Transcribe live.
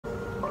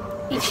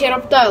И все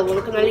роптал, вы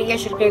на канале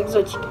Ящерка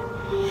Экзотики.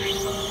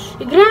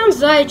 Играем в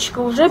Зайчика,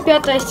 уже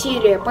 5-я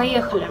серия,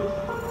 поехали.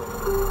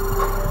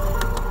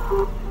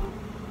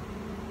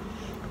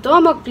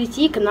 Кто мог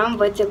прийти к нам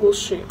в эти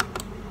глуши?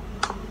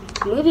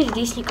 Мы ведь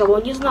здесь никого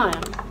не знаем.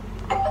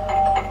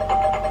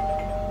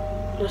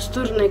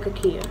 Настырные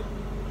какие.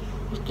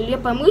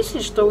 Нелепая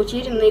мысль, что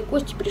утерянные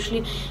кости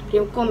пришли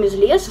прямиком из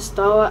леса,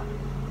 стала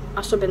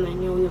особенно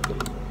неуютной.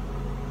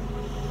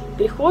 В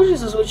прихожей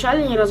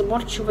зазвучали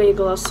неразборчивые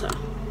голоса.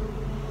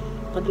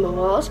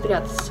 Подмывало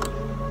спрятаться.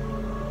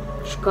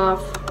 В шкаф,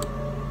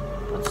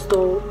 под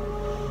стол,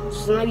 в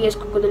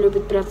занавеску, куда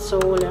любит прятаться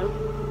Оля.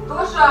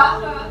 Тоша,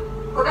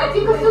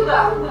 подойди-ка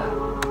сюда.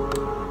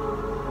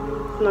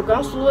 К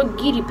ногам стула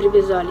гири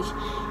привязались.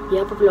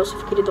 Я поплелся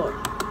в коридор.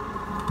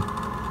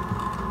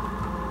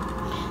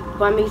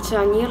 2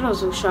 милиционера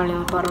звучали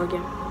на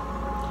пороге.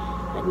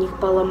 От них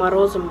пало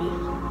морозом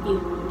и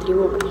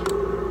тревогой.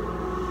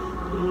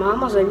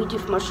 Мама,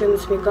 завидев машину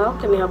с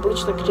мигалками,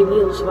 обычно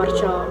кривилась,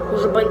 ворчала: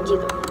 хуже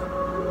бандитов.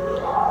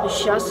 Но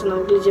сейчас она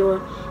выглядела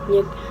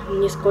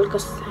несколько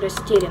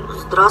растерянно.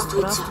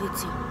 Здравствуйте.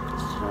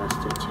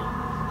 Здравствуйте.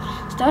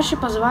 Старший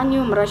по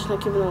званию мрачно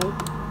кивнул.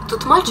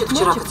 Тут мальчик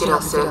вчера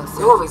потерялся.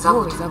 Вовой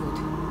зовут.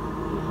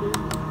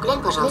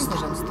 Глянь, пожалуйста.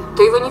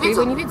 Ты его не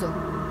видел?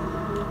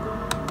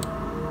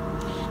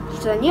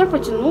 Милиционер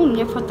протянул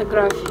мне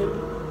фотографию.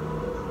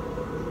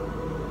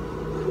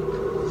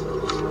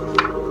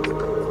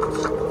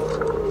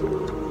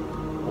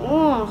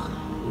 Ох,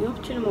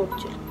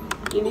 ёптель-моптель.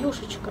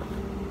 Девушечка.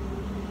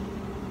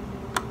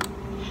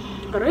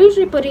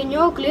 Рыжий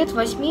паренек лет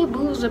 8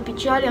 был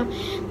запечален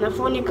на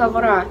фоне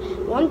ковра.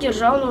 Он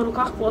держал на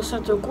руках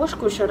полосатую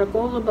кошку и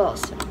широко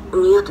улыбался.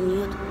 Нет.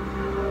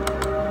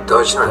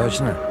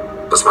 Точно.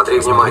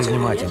 Посмотри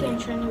внимательно. Нет, я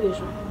ничего не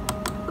вижу.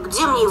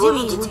 Где мне его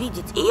видеть?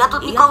 Я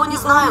тут никого не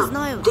знаю.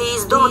 Да и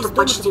из дома тут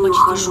почти не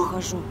ухожу.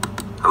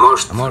 А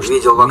может,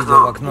 видел в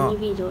окно? Не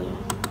видел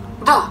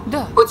я.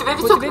 Да. У тебя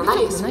ведь окна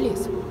налез.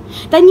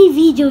 Да не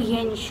видел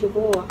я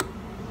ничего.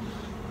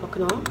 В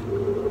окно?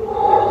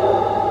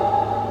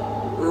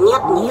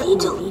 Нет, не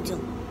видел.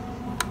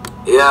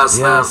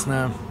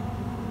 Ясно.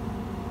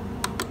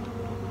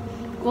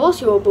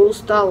 Голос его был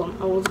усталым,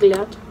 а вот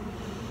взгляд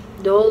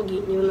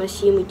долгий,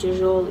 невыносимый,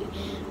 тяжелый.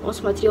 Он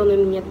смотрел на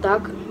меня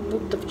так,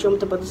 будто в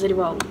чем-то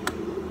подозревал.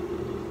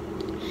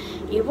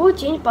 Его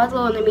тень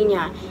падала на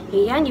меня, и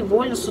я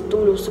невольно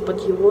сутулился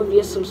под его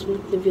весом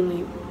смутной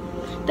вины.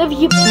 Да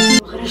въеб...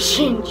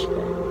 хорошенечко.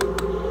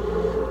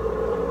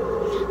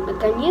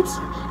 Наконец,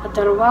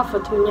 оторвав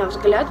от меня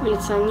взгляд,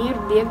 милиционер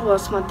бегло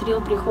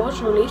осмотрел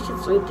прихожую,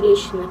 лестницу и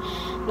трещины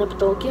на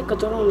потолке,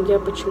 которую я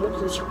почему-то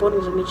до сих пор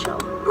не замечал.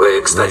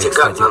 Вы, кстати,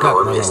 как на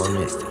новом месте?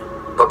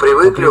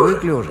 Попривыкли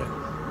уже?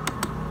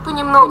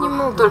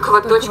 Понемногу. Только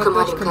вот дочка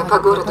маленькая по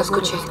городу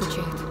скучает.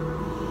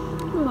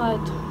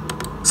 Бывает.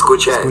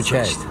 Скучает.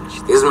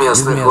 Из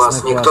местных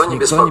вас никто не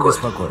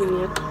беспокоит?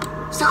 Нет.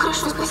 Все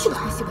хорошо, спасибо.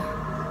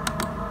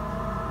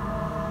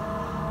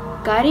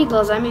 Карие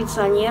глаза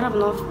милиционера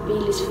вновь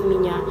впились в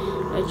меня,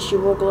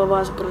 отчего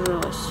голова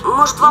закружилась.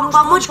 Может, вам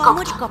помочь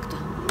как-то?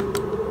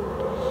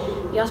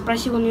 Я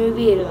спросил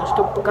неуверенно,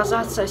 чтобы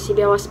показаться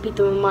себя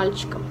воспитанным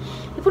мальчиком,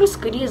 и просто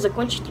скорее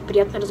закончить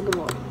неприятный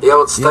разговор. Я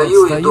вот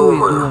стою и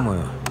думаю,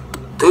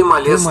 ты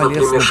малец на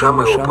племеша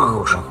моего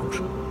похож.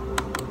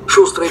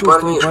 Шустрый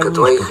парнишка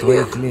твоих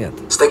лет,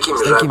 с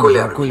такими же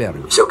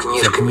окулярами, все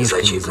книжками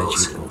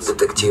зачитывался,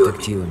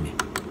 детективами.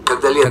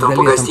 Когда летом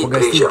погостить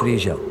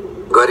приезжал,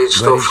 говорит,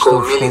 что в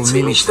школу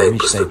милиции мечтает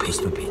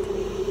поступить.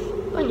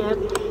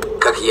 Понятно.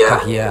 Как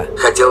я.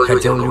 Хотел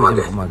людям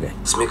помогать.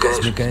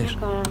 Смекаешь?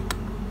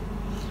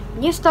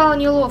 Мне стало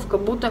неловко,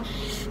 будто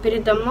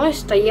передо мной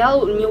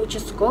стоял не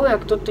участковый, а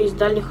кто-то из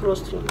дальних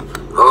родственников.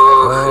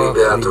 Ох,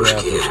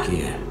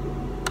 ребятушки.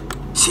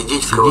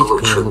 Сидите-ка вы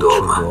лучше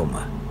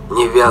дома.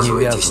 Не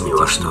ввязывайтесь ни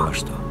во что.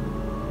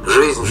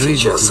 Жизнь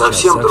сейчас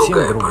совсем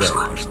другая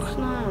пошла.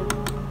 Знаю.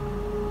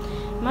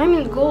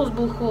 Мамин голос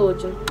был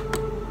холоден.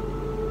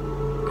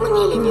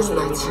 Мне ли не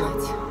знать?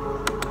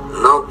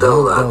 Ну да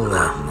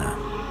ладно.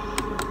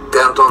 Ты,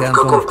 Антон, в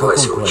каком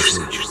классе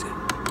учишься?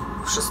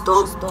 В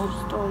 6-м.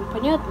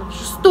 Понятно?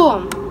 В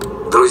 6-м.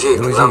 Друзей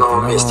ты на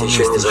новом месте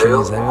еще не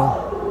завел?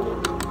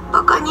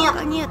 Пока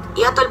нет.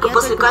 Я только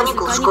после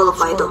каникул в школу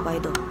пойду.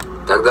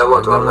 Тогда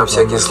вот вам на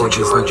всякий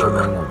случай мой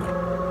номер.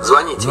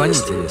 Звоните,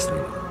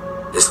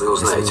 если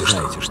узнаете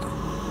что.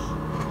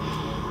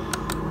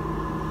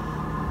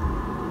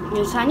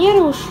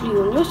 Милиционеры ушли,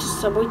 унес с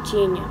собой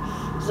тени,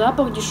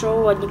 запах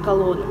дешевого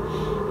одеколона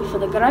и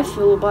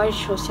фотографии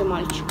улыбающегося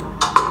мальчика.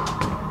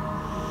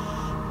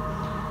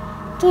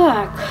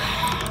 Так.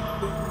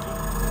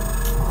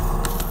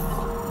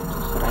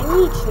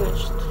 Сохранить,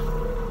 значит.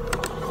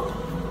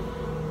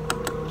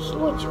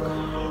 Слотик.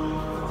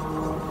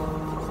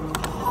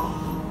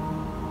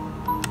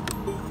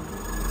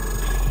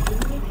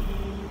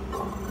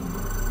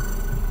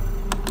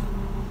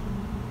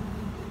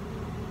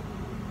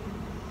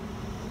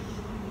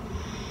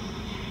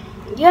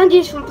 Я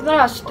надеюсь, вам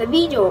понравилось это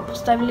видео.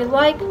 Поставили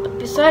лайк,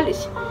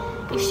 подписались.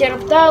 И все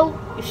роптал,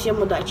 и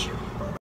всем удачи.